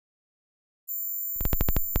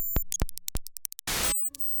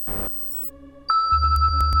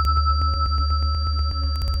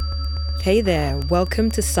Hey there,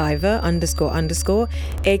 welcome to Cyber__,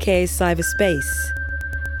 aka Cyberspace.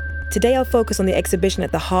 Today I'll focus on the exhibition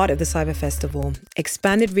at the heart of the Cyber Festival,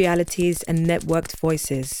 Expanded Realities and Networked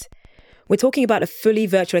Voices. We're talking about a fully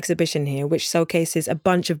virtual exhibition here, which showcases a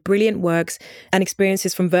bunch of brilliant works and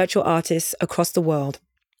experiences from virtual artists across the world.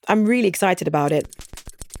 I'm really excited about it.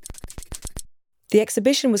 The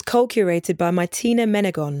exhibition was co-curated by Martina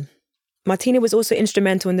Menegon. Martina was also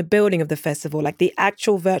instrumental in the building of the festival, like the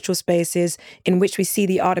actual virtual spaces in which we see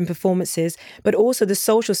the art and performances, but also the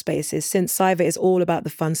social spaces, since Cyber is all about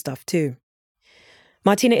the fun stuff too.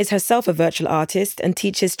 Martina is herself a virtual artist and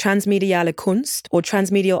teaches Transmediale Kunst, or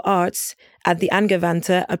transmedial arts, at the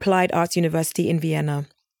Angewandte Applied Arts University in Vienna.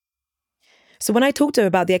 So when I talked to her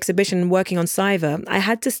about the exhibition and working on Cyber, I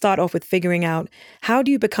had to start off with figuring out, how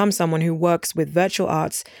do you become someone who works with virtual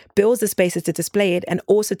arts, builds the spaces to display it, and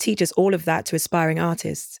also teaches all of that to aspiring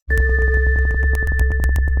artists?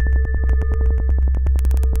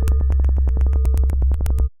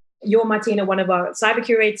 You're, Martina, one of our cyber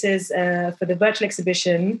curators for the virtual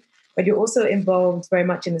exhibition, but you're also involved very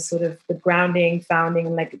much in the sort of the grounding, founding,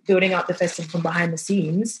 and like building up the festival from behind the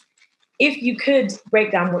scenes. If you could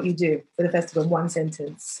break down what you do for the festival in one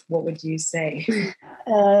sentence, what would you say?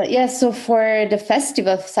 So for the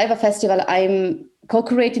festival, Cyber Festival, I'm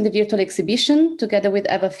co-curating the virtual exhibition together with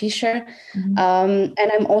Eva Fischer. Mm-hmm.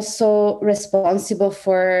 And I'm also responsible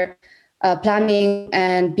for planning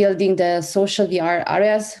and building the social VR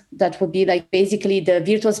areas. That would be like basically the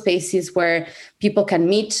virtual spaces where people can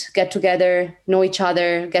meet, get together, know each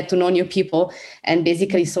other, get to know new people, and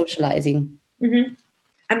basically socializing. Mm-hmm.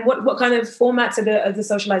 And what kind of formats are the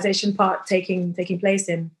socialization part taking place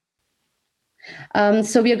in?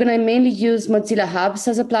 So we are going to mainly use Mozilla Hubs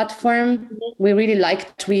as a platform.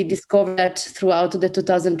 Mm-hmm. We discovered that throughout the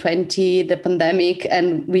 2020, the pandemic,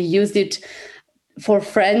 and we used it for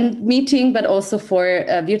friend meeting, but also for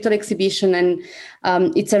a virtual exhibition. And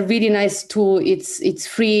it's a really nice tool. It's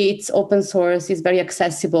free, it's open source, it's very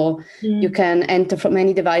accessible. Mm. You can enter from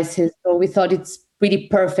any devices. So we thought it's really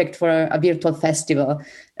perfect for a virtual festival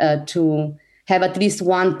to have at least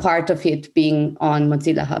one part of it being on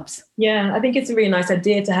Mozilla Hubs. Yeah, I think it's a really nice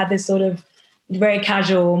idea to have this sort of very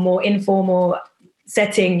casual, more informal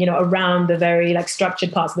setting, around the very like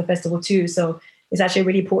structured parts of the festival too. So it's actually a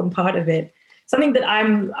really important part of it. Something that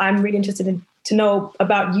I'm really interested in to know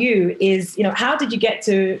about you is, how did you get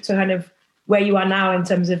to kind of where you are now in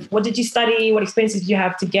terms of what did you study, what experiences did you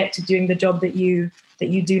have to get to doing the job that you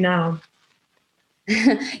do now?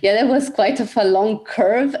 Yeah, that was quite a long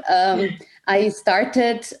curve. I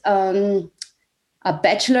started a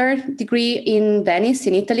bachelor degree in Venice,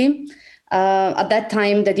 in Italy. At that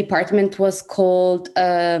time, the department was called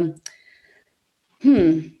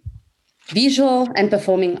Visual and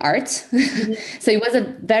Performing Arts. Mm-hmm. So it was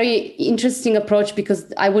a very interesting approach because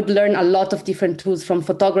I would learn a lot of different tools, from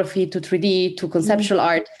photography to 3D to conceptual mm-hmm.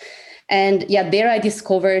 art. And there I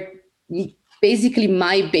discovered basically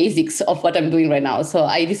my basics of what I'm doing right now. So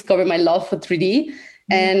I discovered my love for 3D mm-hmm.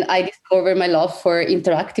 and I discovered my love for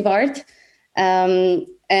interactive art. And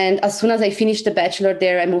as soon as I finished the bachelor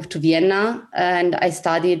there, I moved to Vienna and I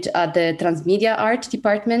studied at the Transmedia Art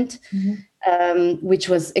department, mm-hmm. Which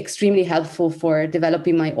was extremely helpful for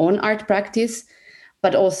developing my own art practice.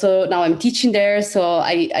 But also now I'm teaching there, so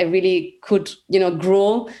I really could,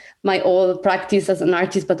 grow my whole practice as an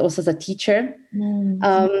artist, but also as a teacher. Mm-hmm.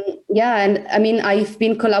 And I mean, I've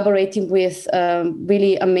been collaborating with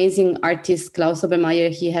really amazing artist, Klaus Obermeier.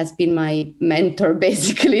 He has been my mentor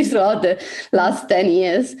basically throughout the last 10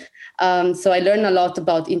 years. So I learned a lot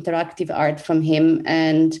about interactive art from him.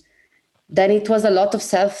 And then it was a lot of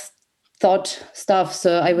self-taught stuff.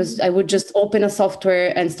 So I would just open a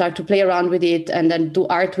software and start to play around with it and then do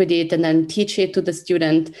art with it and then teach it to the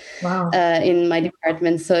student. Wow. In my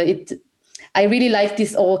department. So I really like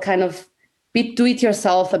this all kind of bit do it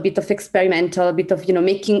yourself, a bit of experimental, a bit of,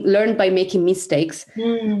 learn by making mistakes.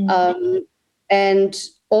 And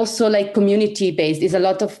also like community based is a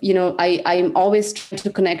lot of, I'm always trying to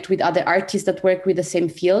connect with other artists that work with the same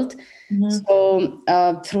field. Mm-hmm.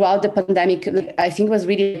 So throughout the pandemic, I think it was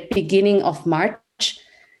really the beginning of March,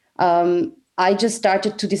 I just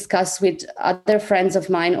started to discuss with other friends of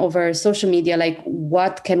mine over social media, like,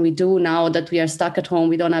 what can we do now that we are stuck at home?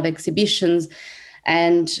 We don't have exhibitions.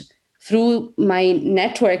 And through my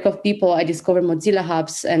network of people, I discovered Mozilla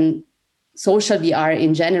Hubs and social VR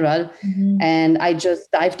in general. Mm-hmm. And I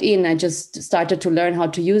just dived in. I just started to learn how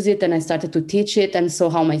to use it and I started to teach it and saw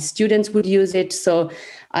how my students would use it. So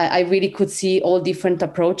I really could see all different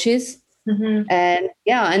approaches. Mm-hmm.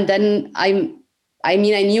 And then I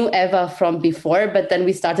mean, I knew Eva from before, but then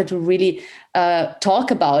we started to really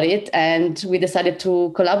talk about it, and we decided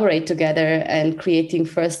to collaborate together and creating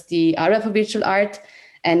first the area for virtual art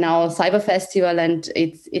and now Cyber Festival. And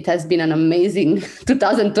it has been an amazing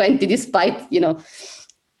 2020, despite,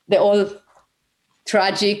 the all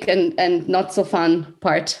tragic and not so fun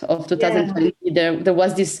part of 2020. There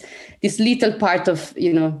was this little part of,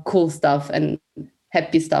 cool stuff and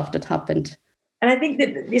happy stuff that happened. And I think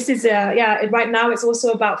that this is, right now it's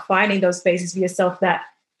also about finding those spaces for yourself that,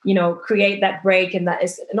 create that break, and that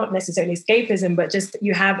is not necessarily escapism, but just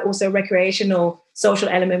you have also recreational social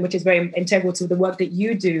element, which is very integral to the work that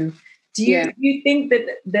you do. Do you think that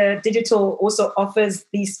the digital also offers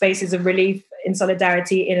these spaces of relief in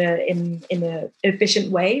solidarity in a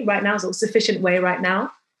efficient way right now, or sufficient way right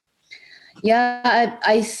now? Yeah,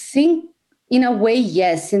 I think in a way,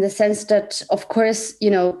 yes, in the sense that, of course,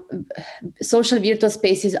 social virtual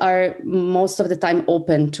spaces are most of the time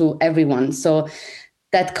open to everyone. So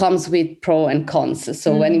that comes with pro and cons.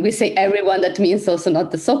 So when we say everyone, that means also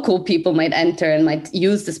not the so cool people might enter and might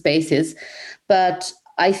use the spaces. But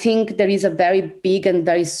I think there is a very big and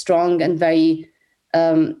very strong and very,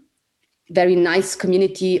 very nice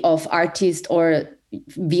community of artists or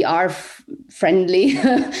VR friendly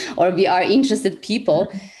or VR interested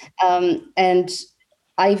people. And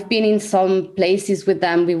I've been in some places with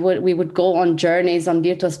them. We would go on journeys on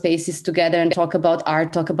virtual spaces together and talk about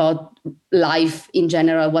art, talk about life in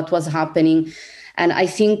general, what was happening. And I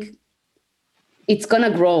think it's going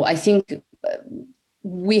to grow. I think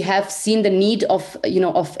we have seen the need of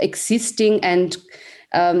existing and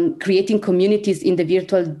creating communities in the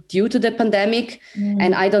virtual due to the pandemic.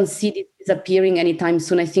 And I don't see this disappearing anytime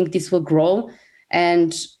soon. I think this will grow.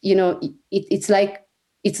 And, it's like,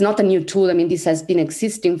 it's not a new tool. I mean, this has been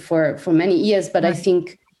existing for many years, but I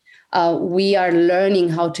think we are learning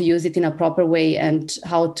how to use it in a proper way and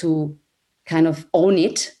how to kind of own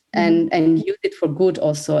it and use it for good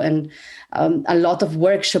also. And a lot of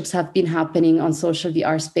workshops have been happening on social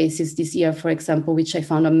VR spaces this year, for example, which I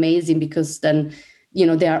found amazing, because then,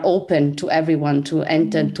 they are open to everyone to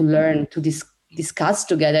enter, to learn, to discuss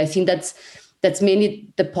together. I think that's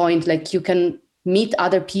mainly the point. Like, you can meet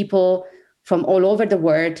other people from all over the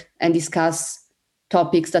world and discuss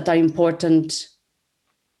topics that are important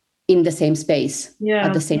in the same space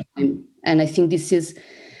at the same time. And I think this is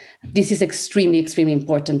extremely, extremely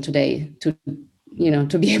important today to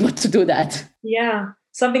be able to do that. Yeah.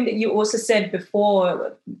 Something that you also said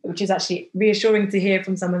before, which is actually reassuring to hear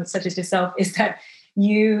from someone such as yourself, is that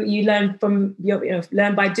you learn from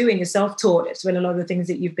learn by doing. You're self-taught. It's when a lot of the things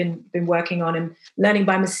that you've been working on and learning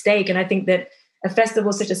by mistake. And I think that a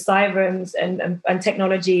festival such as Cyber and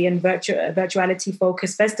technology and virtuality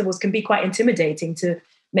focused festivals can be quite intimidating to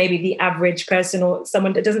maybe the average person or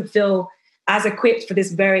someone that doesn't feel as equipped for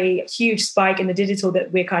this very huge spike in the digital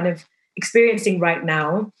that we're kind of experiencing right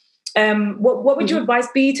now. What would your advice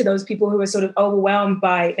be to those people who are sort of overwhelmed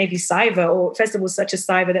by maybe Cyber or festivals such as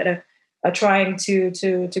Cyber that are trying to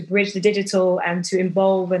bridge the digital and to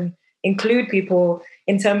involve and include people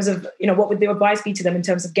in terms of, what would the advice be to them in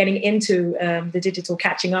terms of getting into the digital,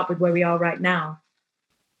 catching up with where we are right now?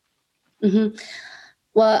 Mm-hmm.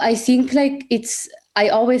 Well, I think I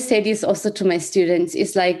always say this also to my students,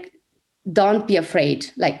 is like, don't be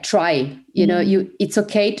afraid, like try, it's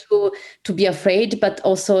okay to be afraid, but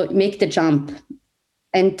also make the jump,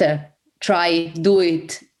 enter, try, do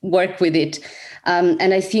it, work with it.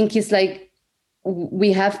 And I think it's like,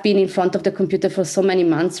 we have been in front of the computer for so many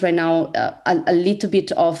months right now, a little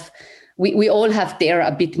bit of, we all have there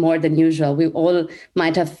a bit more than usual. We all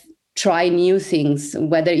might have tried new things,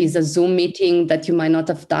 whether it's a Zoom meeting that you might not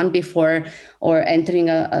have done before or entering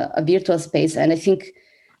a virtual space. And I think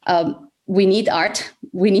we need art.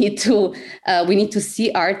 We need to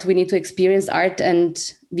see art. We need to experience art,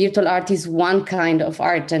 and virtual art is one kind of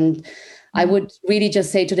art. And I would really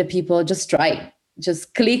just say to the people, just try.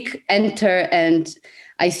 Just click, enter. And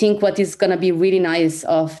I think what is going to be really nice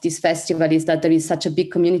of this festival is that there is such a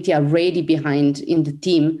big community already behind in the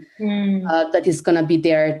team that is going to be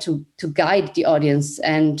there to guide the audience.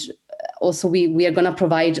 And also we are going to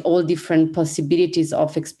provide all different possibilities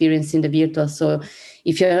of experiencing the virtual. So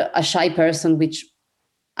if you're a shy person, which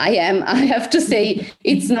I am, I have to say,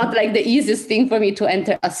 it's not like the easiest thing for me to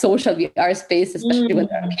enter a social VR space, especially when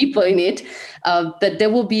there are people in it. But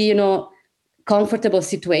there will be, comfortable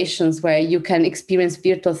situations where you can experience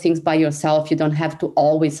virtual things by yourself. You don't have to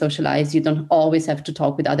always socialize. You don't always have to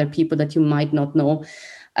talk with other people that you might not know.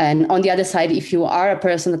 And on the other side, if you are a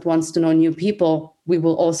person that wants to know new people, we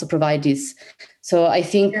will also provide this. So I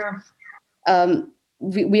think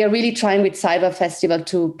we are really trying with Cyber Festival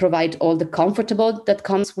to provide all the comfortable that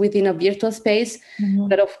comes within a virtual space.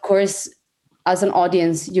 But of course, as an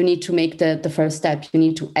audience, you need to make the first step. You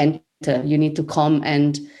need to enter. You need to come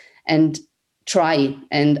and try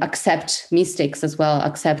and accept mistakes as well.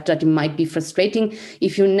 Accept that it might be frustrating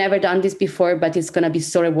if you've never done this before, but it's going to be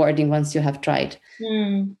so rewarding once you have tried.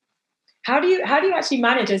 How do you actually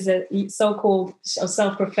manage as a so-called or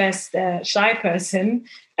self-professed shy person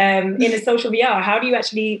in a social VR? How do you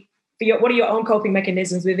actually? What are your own coping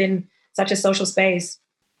mechanisms within such a social space?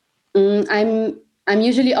 I'm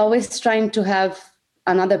usually always trying to have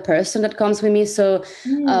another person that comes with me. So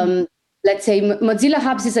let's say Mozilla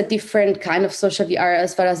Hubs is a different kind of social VR,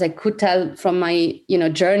 as far as I could tell from my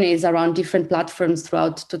journeys around different platforms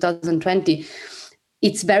throughout 2020.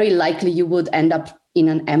 It's very likely you would end up in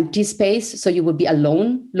an empty space. So you would be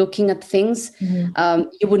alone looking at things.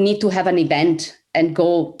 You would need to have an event and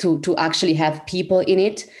go to actually have people in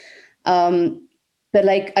it. But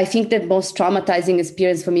I think the most traumatizing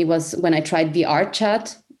experience for me was when I tried VR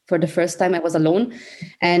chat for the first time. I was alone.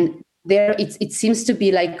 And there it seems to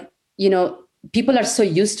be people are so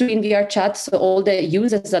used to in VR chat. So all the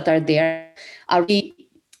users that are there are really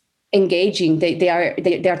engaging. They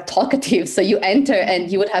are talkative. So you enter and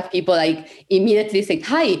you would have people immediately saying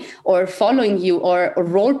hi or following you or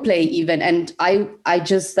role play even. And I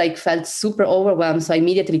just felt super overwhelmed. So I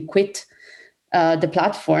immediately quit the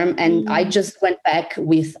platform and I just went back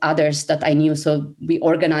with others that I knew. So we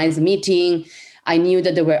organized a meeting. I knew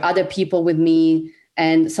that there were other people with me,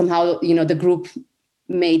 and somehow the group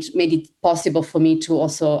made it possible for me to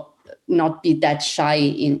also not be that shy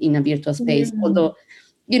in a virtual space. Although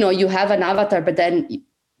you have an avatar, but then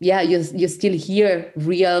you still hear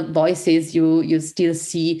real voices. You still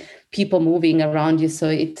see people moving around you. So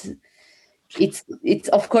it's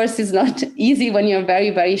of course it's not easy when you're very,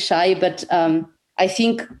 very shy, but I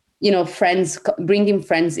think bringing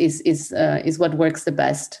friends is what works the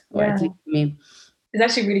best, or at least for me. It's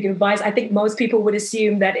actually really good advice. I think most people would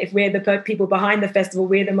assume that if we're the people behind the festival,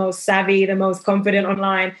 we're the most savvy, the most confident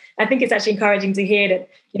online. I think it's actually encouraging to hear that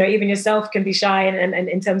even yourself can be shy, and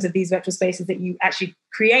in terms of these virtual spaces that you actually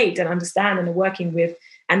create and understand and are working with,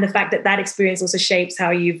 and the fact that experience also shapes how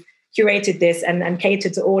you've curated this and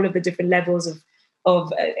catered to all of the different levels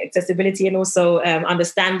of accessibility and also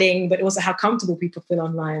understanding, but also how comfortable people feel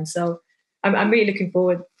online. So I'm really looking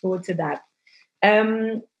forward to that.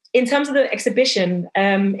 In terms of the exhibition,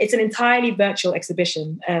 it's an entirely virtual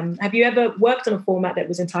exhibition. Have you ever worked on a format that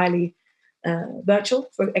was entirely virtual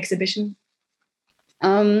for exhibition?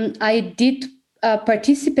 I did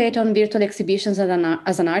participate on virtual exhibitions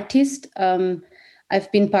as an artist.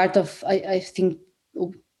 I've been part of, I think,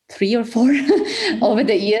 3 or 4 over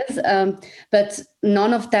the years, but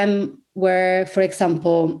none of them were, for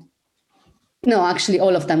example, no, actually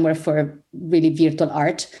all of them were for really virtual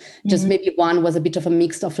art. Just maybe one was a bit of a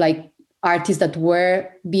mix of artists that were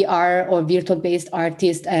VR or virtual based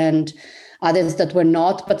artists and others that were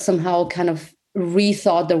not, but somehow kind of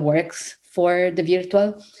rethought their works for the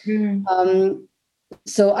virtual.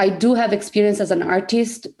 So I do have experience as an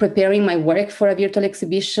artist preparing my work for a virtual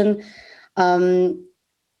exhibition.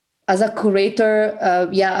 As a curator,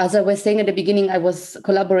 as I was saying at the beginning, I was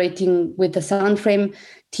collaborating with the Soundframe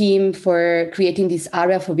team for creating this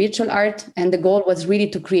area for virtual art. And the goal was really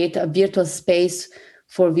to create a virtual space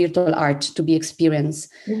for virtual art to be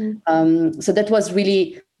experienced. So that was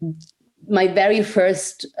really my very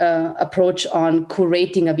first approach on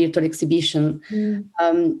curating a virtual exhibition.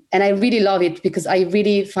 And I really love it because I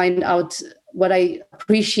really find out what I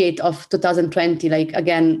appreciate of 2020,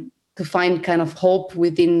 again, to find kind of hope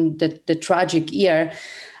within the tragic year,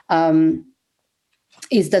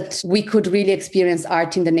 is that we could really experience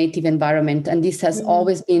art in the native environment. And this has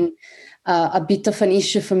always been a bit of an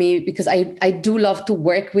issue for me because I do love to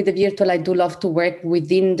work with the virtual. I do love to work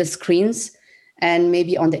within the screens and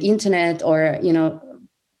maybe on the internet or,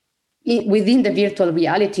 within the virtual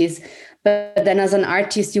realities. But then as an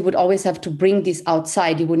artist, you would always have to bring this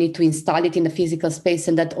outside. You would need to install it in the physical space.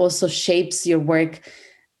 And that also shapes your work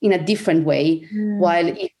in a different way. While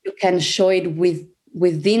if you can show it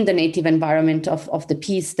within the native environment of the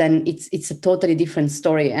piece, then it's a totally different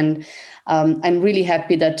story. And I'm really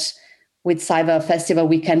happy that with Cyber Festival,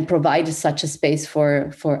 we can provide such a space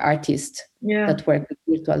for artists that work with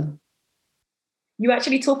virtual. You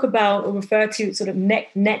actually talk about or refer to sort of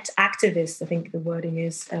net activists, I think the wording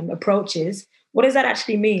is, approaches. What does that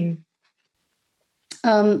actually mean?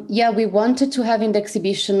 We wanted to have in the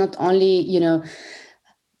exhibition not only,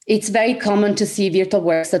 it's very common to see virtual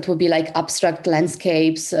works that will be like abstract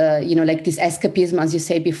landscapes, like this escapism, as you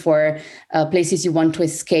say before, places you want to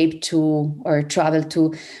escape to or travel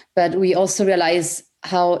to. But we also realize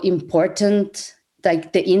how important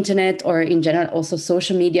like the internet, or in general also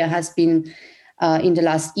social media, has been in the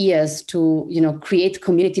last years to create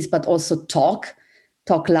communities, but also talk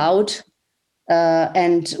loud.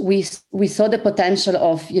 And we saw the potential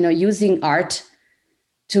of using art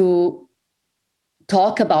to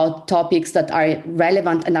talk about topics that are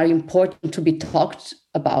relevant and are important to be talked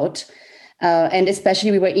about. And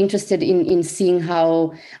especially we were interested in seeing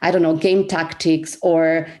how, I don't know, game tactics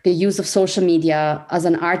or the use of social media as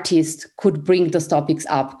an artist could bring those topics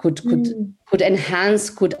up, could enhance,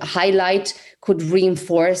 could highlight, could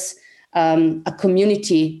reinforce a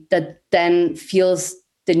community that then feels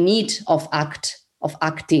the need of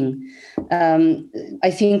acting.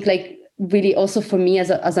 I think like really also for me as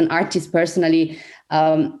an artist personally,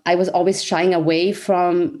 I was always shying away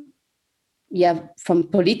from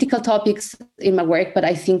political topics in my work, but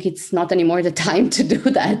I think it's not anymore the time to do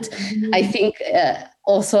that. Mm-hmm. I think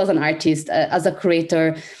also as an artist, as a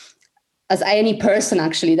creator, as any person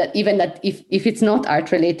actually, that even that if it's not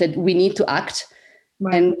art related, we need to act.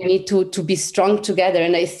 Right. And we need to be strong together.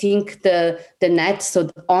 And I think the net, so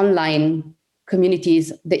the online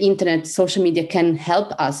communities, the internet, social media can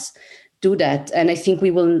help us do that. And I think we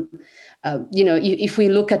will, if we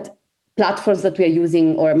look at platforms that we are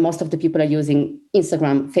using, or most of the people are using,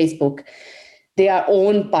 Instagram, Facebook, they are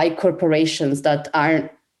owned by corporations that are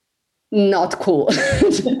not cool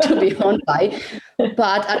to be owned by.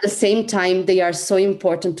 But at the same time, they are so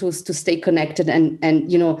important to stay connected. And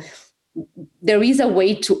there is a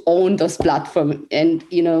way to own those platforms and,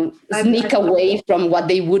 sneak away from what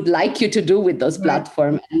they would like you to do with those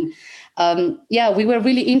platforms. And we were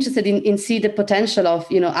really interested in see the potential of,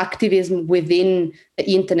 activism within the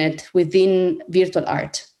internet, within virtual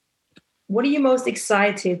art. What are you most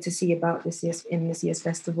excited to see about this year's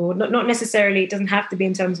festival? Not necessarily, it doesn't have to be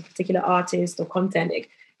in terms of a particular artist or content. It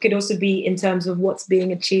could also be in terms of what's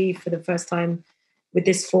being achieved for the first time with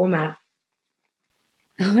this format.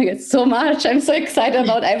 Oh my God, so much. I'm so excited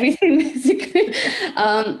about everything, basically.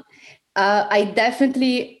 I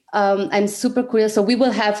definitely, I'm super curious. So we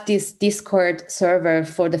will have this Discord server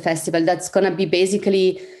for the festival. That's going to be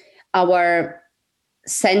basically our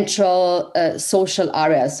central social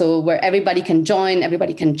area. So where everybody can join,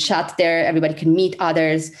 everybody can chat there, everybody can meet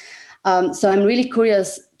others. So I'm really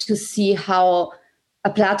curious to see how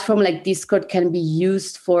a platform like Discord can be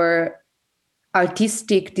used for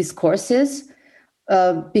artistic discourses.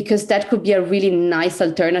 Because that could be a really nice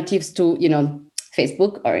alternative to,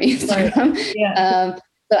 Facebook or Instagram. Right. Yeah.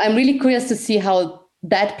 So I'm really curious to see how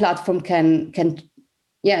that platform can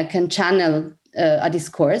channel a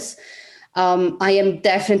discourse. I am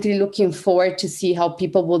definitely looking forward to see how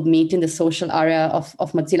people would meet in the social area of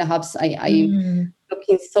Mozilla Hubs. I'm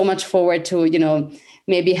looking so much forward to,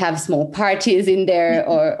 maybe have small parties in there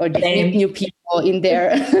or meet new people in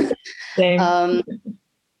there.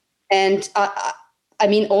 And I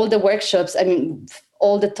mean, all the workshops,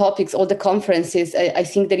 all the topics, all the conferences, I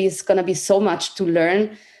think there is going to be so much to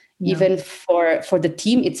learn, even for the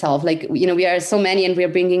team itself. Like, we are so many and we are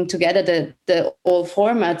bringing together the all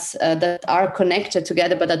formats that are connected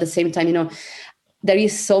together. But at the same time, there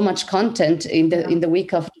is so much content in the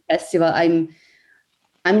week of the festival.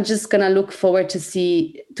 I'm just going to look forward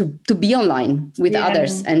to be online with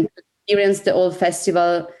others and experience the whole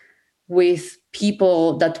festival with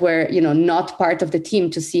people that were, not part of the team,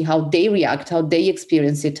 to see how they react, how they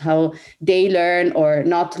experience it, how they learn or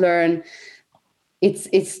not learn.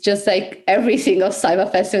 It's just like everything of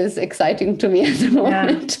Cyber Festival is exciting to me at the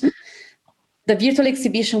moment. Yeah. The virtual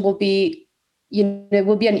exhibition will be, it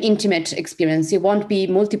will be an intimate experience. It won't be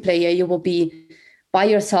multiplayer. You will be by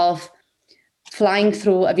yourself, flying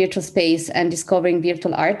through a virtual space and discovering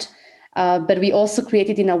virtual art. But we also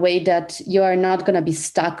created in a way that you are not going to be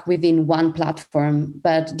stuck within one platform,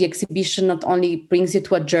 but the exhibition not only brings you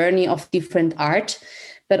to a journey of different art,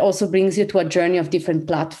 but also brings you to a journey of different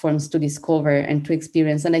platforms to discover and to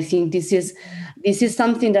experience. And I think this is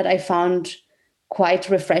something that I found quite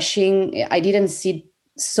refreshing. I didn't see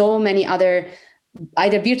so many other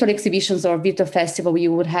either virtual exhibitions or virtual festival where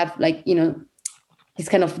you would have this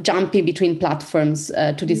kind of jumping between platforms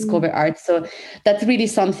to discover art. So that's really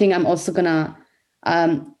something I'm also gonna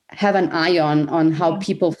have an eye on how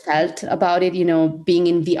people felt about it, being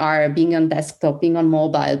in VR, being on desktop, being on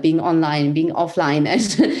mobile, being online, being offline.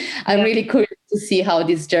 And I'm really curious to see how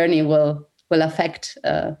this journey will affect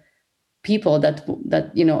people that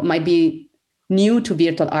might be new to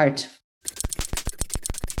virtual art.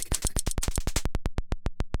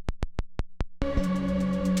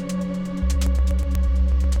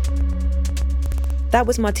 That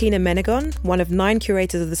was Martina Menegon, one of 9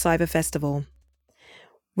 curators of the Cyber Festival.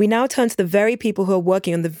 We now turn to the very people who are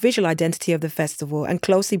working on the visual identity of the festival and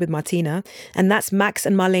closely with Martina, and that's Max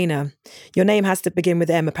and Marlena. Your name has to begin with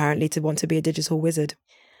M, apparently, to want to be a digital wizard.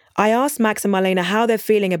 I asked Max and Marlena how they're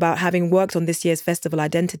feeling about having worked on this year's festival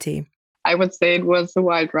identity. I would say it was a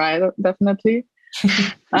wild ride, definitely.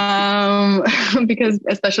 Because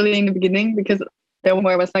especially in the beginning, because there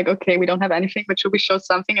where I was like, okay, we don't have anything, but should we show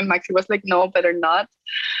something? And Maxi was like, no, better not.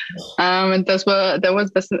 And that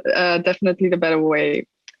was definitely the better way.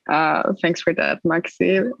 Thanks for that,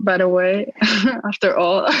 Maxi, by the way, after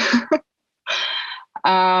all.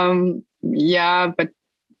 Yeah, but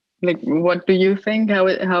like, what do you think?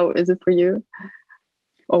 How is it for you?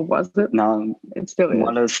 Or was it? No, it still is. More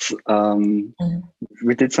or less,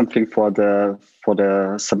 we did something for the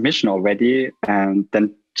submission already, and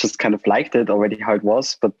then just kind of liked it already how it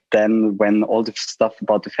was. But then when all the stuff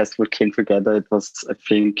about the festival came together, it was, I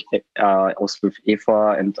think, also with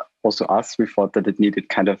Eva and also us, we thought that it needed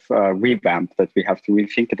kind of a revamp, that we have to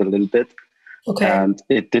rethink it a little bit. Okay. And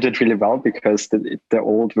it did it really well, because the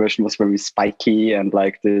old version was very spiky and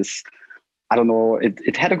like this, I don't know,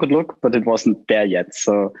 it had a good look, but it wasn't there yet.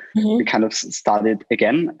 So we kind of started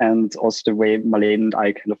again. And also the way Marlene and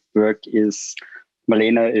I kind of work is,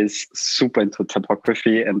 Marlena is super into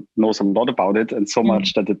typography and knows a lot about it, and so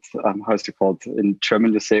much that it, how is it called? In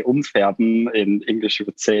German, you say umfärben. In English, you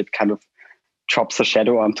would say it kind of drops a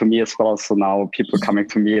shadow onto me as well. So now people coming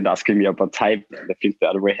to me and asking me about type, and I think the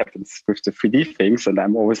other way happens with the 3D things. And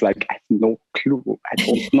I'm always like, I have no clue. I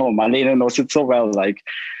don't know. Marlena knows it so well. Like,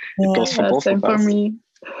 it goes for both of us. For me.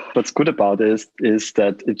 What's good about it is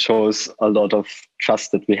that it shows a lot of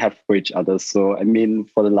trust that we have for each other. So, I mean,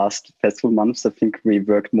 for the last festival months, I think we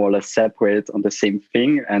worked more or less separate on the same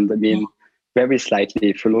thing. And I mean, very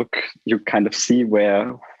slightly, if you look, you kind of see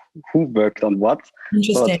who worked on what.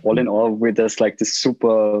 But all in all, with this like this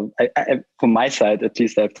super, from my side at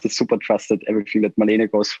least, I have this super trust that everything that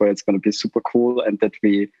Marlene goes for, it's going to be super cool, and that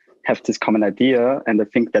we have this common idea. And I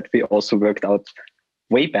think that we also worked out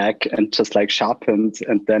way back and just like sharpened,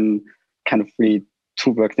 and then kind of we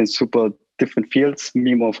two worked in super different fields,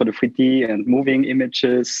 me more for the 3D and moving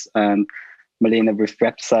images, and Marlene with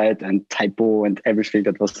website and typo and everything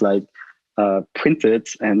that was like printed.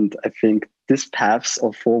 And I think this paths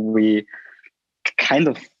of how we kind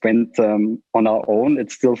of went on our own,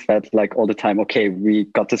 it still felt like all the time, okay, we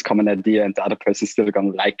got this common idea and the other person's still gonna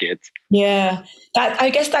like it. Yeah, I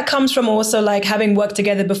guess that comes from also like having worked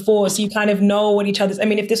together before, so you kind of know what each other's, I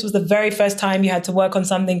mean, if this was the very first time you had to work on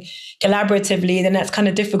something collaboratively, then that's kind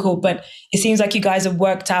of difficult, but it seems like you guys have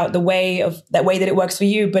worked out the way that it works for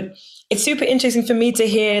you. But it's super interesting for me to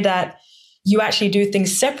hear that you actually do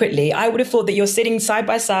things separately. I would have thought that you're sitting side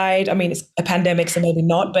by side. I mean, it's a pandemic, so maybe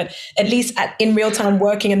not, but at least in real time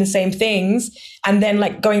working on the same things and then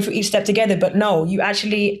like going through each step together. But no, you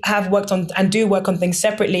actually have worked on and do work on things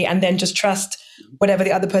separately and then just trust whatever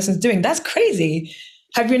the other person's doing. That's crazy.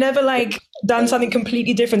 Have you never like done something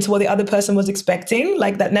completely different to what the other person was expecting?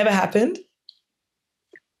 Like that never happened?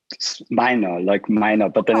 Minor,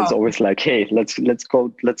 but then it's always like, hey, let's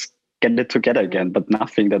get it together again, but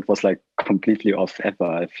nothing that was like completely off ever.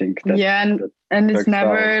 I think that, and it's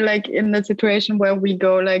never out. Like in the situation where we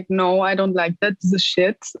go like, no, I don't like that, this is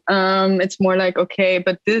shit. It's more like, okay,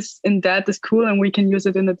 but this and that is cool and we can use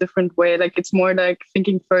it in a different way. Like it's more like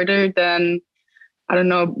thinking further than, I don't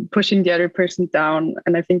know, pushing the other person down.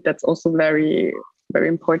 And I think that's also very, very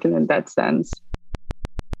important in that sense.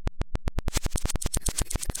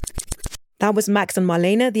 That was Max and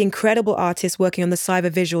Marlena, the incredible artists working on the Cyber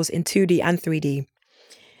visuals in 2D and 3D.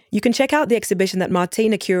 You can check out the exhibition that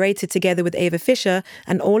Martina curated together with Eva Fischer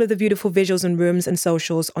and all of the beautiful visuals and rooms and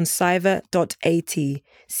socials on cyver.at,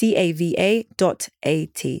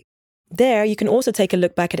 cava.at. There, you can also take a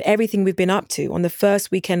look back at everything we've been up to on the first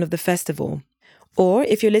weekend of the festival. Or,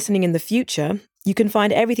 if you're listening in the future, you can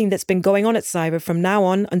find everything that's been going on at Cyber from now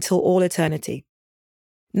on until all eternity.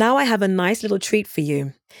 Now I have a nice little treat for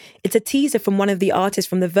you. It's a teaser from one of the artists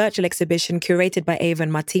from the virtual exhibition curated by Eva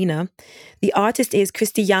and Martina. The artist is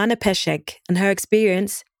Christiane Peschek, and her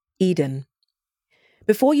experience, Eden.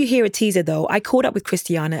 Before you hear a teaser though, I caught up with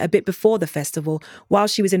Christiane a bit before the festival while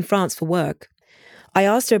she was in France for work. I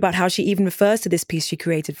asked her about how she even refers to this piece she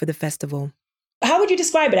created for the festival. How would you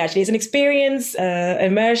describe it actually? It's an experience,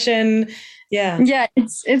 immersion. Yeah,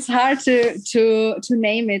 it's hard to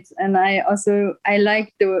name it, and I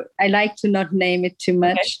like to not name it too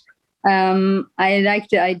much. Okay. I like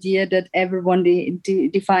the idea that everyone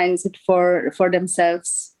defines it for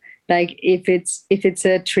themselves. like if it's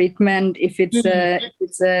a treatment, if it's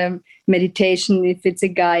a meditation, if it's a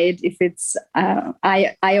guide, if it's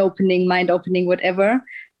eye-opening, mind-opening, whatever.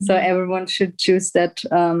 So everyone should choose that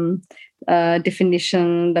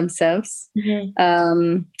definition themselves.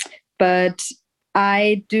 But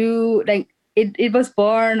I do like it was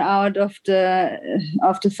born out of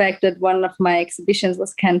the fact that one of my exhibitions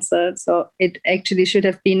was cancelled. So it actually should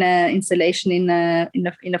have been an installation in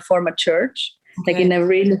a former church, like in a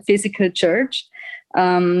real physical church.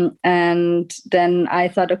 And then I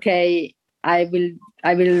thought, okay, I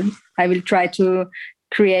will try to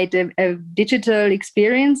create a digital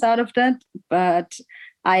experience out of that, but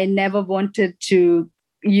I never wanted to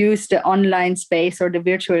use the online space or the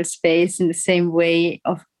virtual space in the same way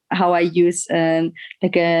of how I use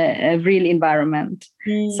like a real environment.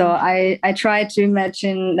 So I try to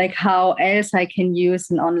imagine like how else I can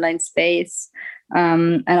use an online space,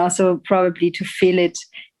 and also probably to feel it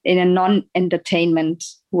in a non-entertainment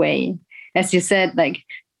way. As you said, like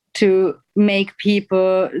to make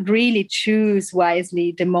people really choose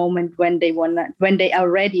wisely the moment when they are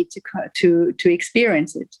ready to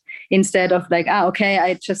experience it, instead of like, okay,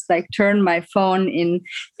 I just like turn my phone in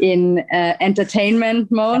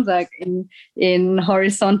entertainment mode, like in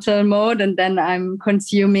horizontal mode, and then I'm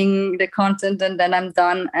consuming the content, and then I'm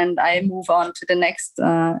done, and I move on to the next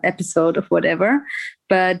episode of whatever.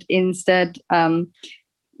 But instead,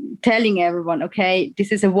 telling everyone, okay,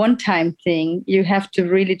 this is a one-time thing. You have to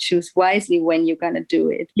really choose wisely when you're going to do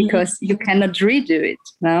it, because you cannot redo it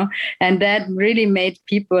now. And that really made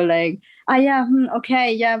people like,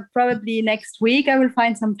 okay, probably next week I will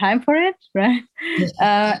find some time for it, right?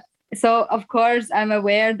 So of course I'm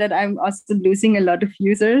aware that I'm also losing a lot of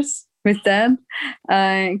users with that,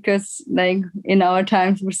 because like in our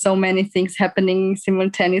times with so many things happening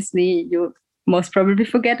simultaneously, you most probably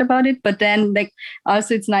forget about it. But then like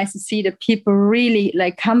also it's nice to see that people really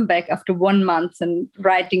like come back after 1 month and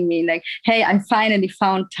writing me like, hey, I finally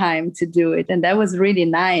found time to do it. And that was really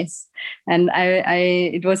nice. And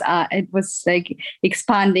it was like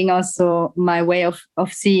expanding also my way of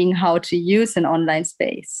seeing how to use an online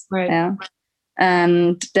space. Right. Yeah.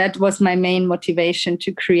 And that was my main motivation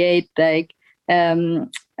to create like a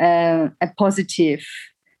positive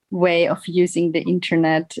way of using the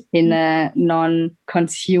internet in a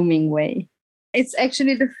non-consuming way. It's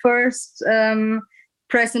actually the first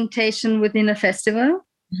presentation within a festival.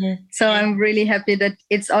 So I'm really happy that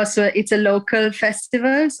it's a local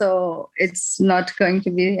festival. So it's not going to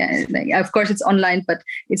be like, of course it's online, but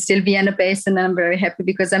it's still Vienna based, and I'm very happy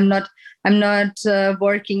because I'm not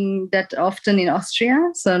working that often in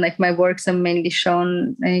Austria. So like my works are mainly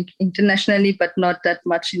shown like internationally, but not that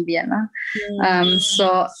much in Vienna.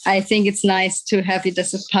 So I think it's nice to have it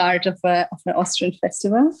as a part of an Austrian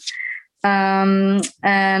festival. And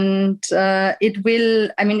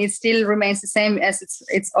it still remains the same as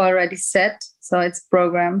it's already set, so it's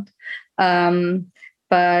programmed,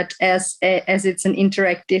 but as it's an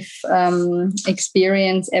interactive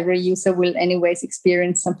experience, every user will anyways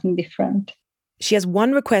experience something different. She has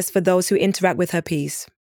one request for those who interact with her piece.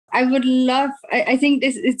 I would love, I think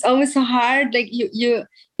it's always so hard, like you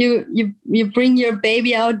bring your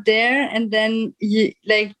baby out there, and then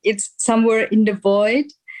it's somewhere in the void.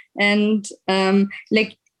 And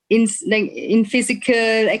like in physical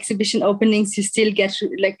exhibition openings, you still get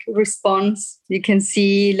like response. You can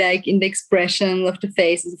see like in the expression of the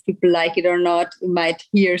faces if people like it or not. You might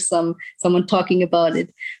hear someone talking about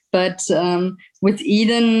it. But with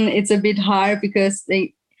Eden, it's a bit hard because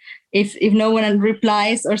if no one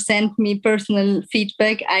replies or sends me personal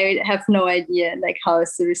feedback, I have no idea like how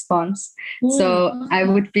is the response. So I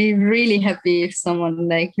would be really happy if someone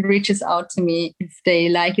like reaches out to me if they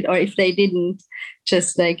like it, or if they didn't,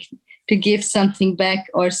 just like to give something back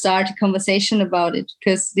or start a conversation about it,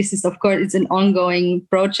 because this is, of course, it's an ongoing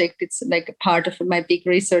project. It's like a part of my big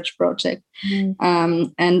research project.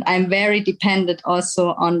 And I'm very dependent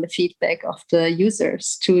also on the feedback of the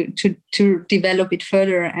users to develop it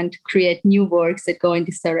further and to create new works that go in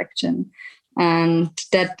this direction. And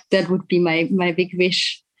that would be my big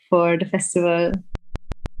wish for the festival.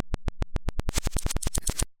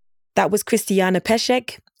 That was Christiane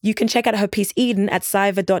Peschek. You can check out her piece Eden at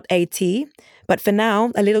cyver.at. But for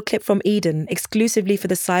now, a little clip from Eden, exclusively for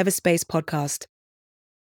the Cyberspace podcast.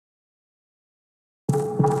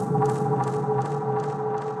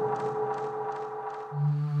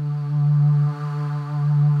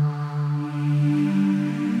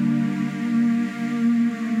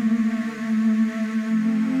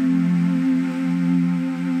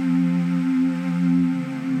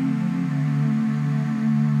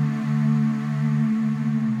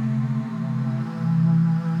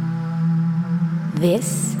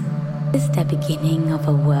 This is the beginning of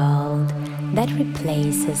a world that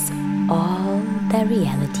replaces all the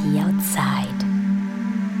reality outside.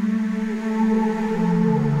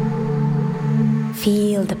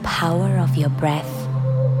 Feel the power of your breath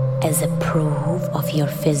as a proof of your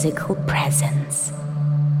physical presence.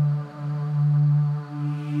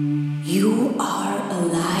 You are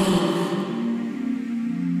alive.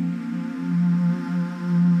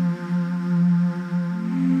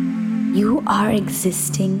 You are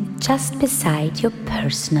existing just beside your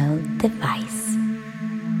personal device.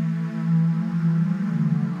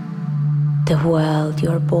 The world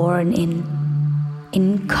you're born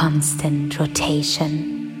in constant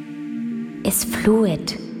rotation, is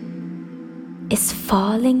fluid, is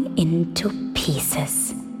falling into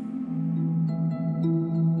pieces.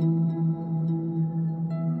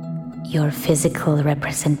 Your physical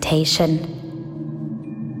representation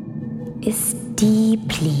is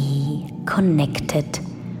deeply connected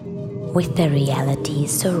with the reality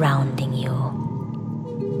surrounding you.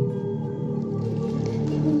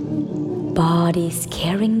 Bodies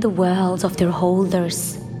carrying the worlds of their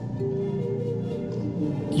holders.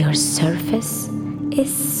 Your surface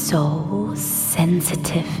is so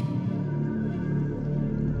sensitive.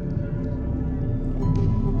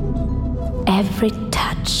 Every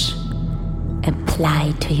touch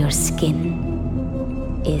applied to your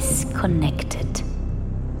skin is connected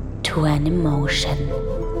to an emotion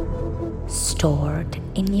stored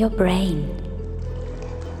in your brain.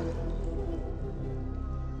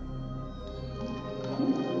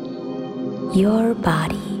 Your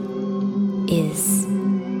body is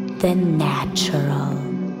the natural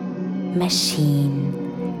machine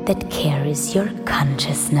that carries your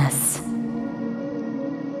consciousness.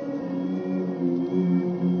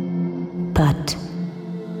 But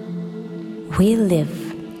we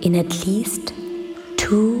live in at least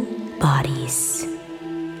 2 bodies.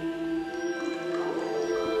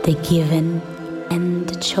 The given and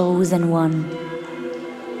the chosen one.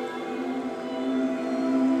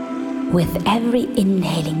 With every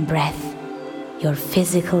inhaling breath, your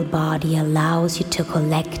physical body allows you to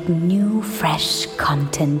collect new, fresh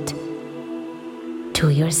content to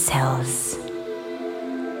your cells.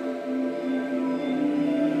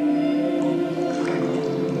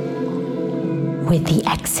 With the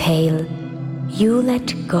exhale, you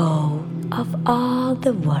let go of all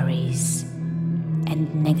the worries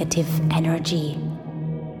and negative energy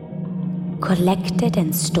collected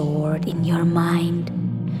and stored in your mind,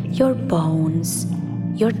 your bones,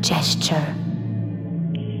 your gesture.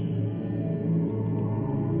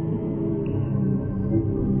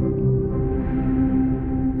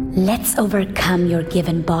 Let's overcome your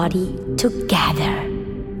given body together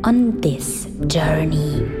on this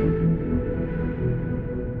journey.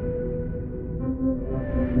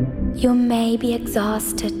 You may be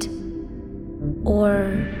exhausted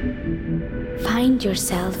or find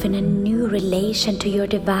yourself in a new relation to your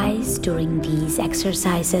device during these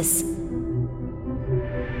exercises.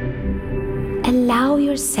 Allow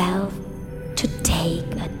yourself to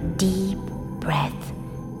take a deep breath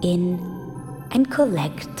in and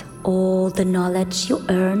collect all the knowledge you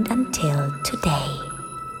earned until today.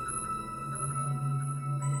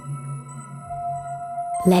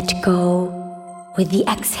 Let go with the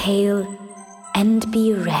exhale and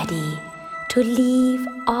be ready to leave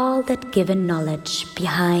all that given knowledge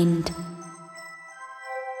behind.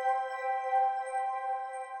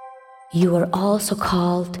 You are also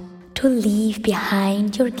called to leave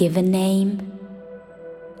behind your given name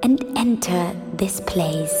and enter this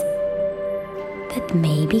place that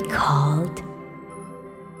may be called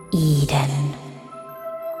Eden.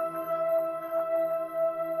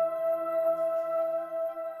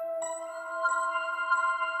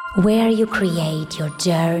 Where you create your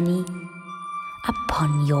journey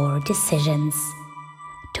upon your decisions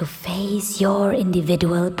to face your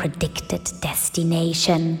individual predicted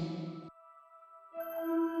destination.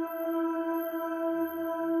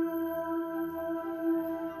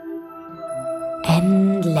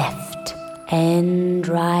 And left and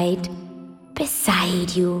right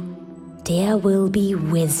beside you, there will be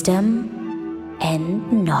wisdom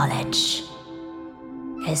and knowledge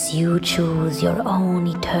as you choose your own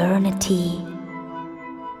eternity.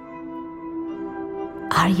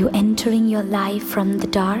 Are you entering your life from the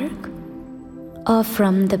dark or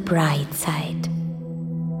from the bright side?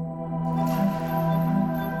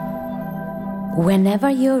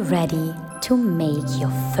 Whenever you're ready to make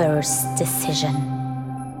your first decision,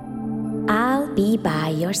 I'll be by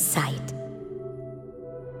your side,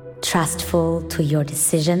 trustful to your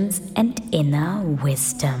decisions and inner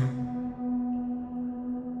wisdom.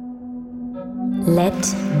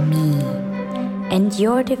 Let me and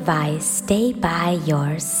your device stay by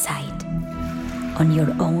your side on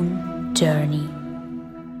your own journey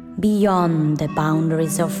beyond the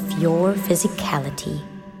boundaries of your physicality.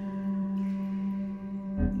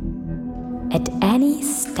 At any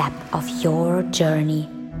step of your journey,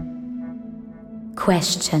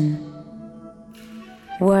 question,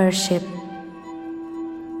 worship,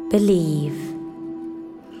 believe,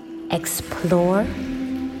 explore,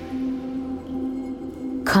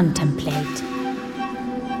 contemplate,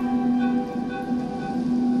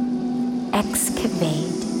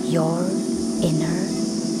 excavate your inner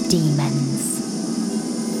demons.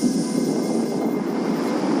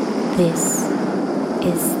 This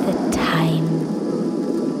is the time.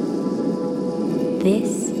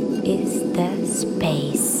 This is the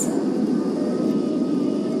space.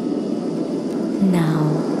 Now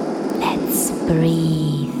let's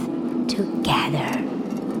breathe together.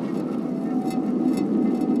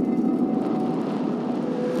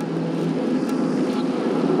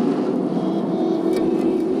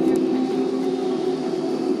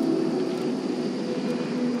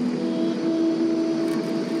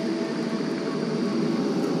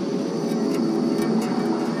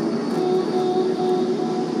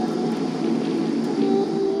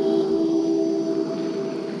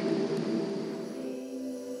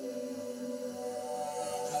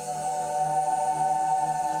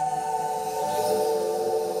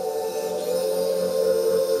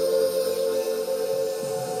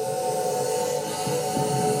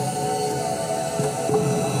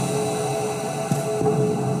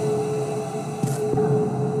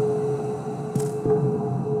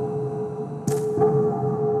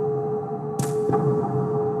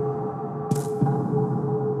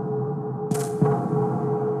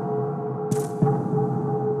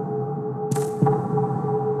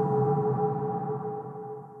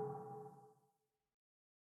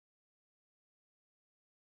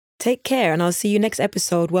 Take care, and I'll see you next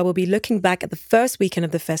episode where we'll be looking back at the first weekend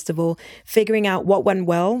of the festival, figuring out what went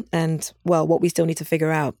well and, well, what we still need to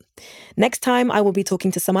figure out. Next time, I will be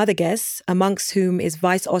talking to some other guests, amongst whom is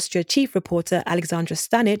Vice Austria chief reporter Alexandra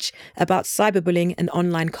Stanic about cyberbullying and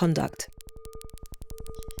online conduct.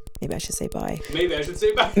 Maybe I should say bye. Maybe I should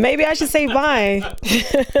say bye. Maybe I should say bye.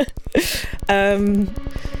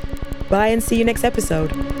 Bye and see you next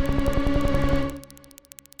episode.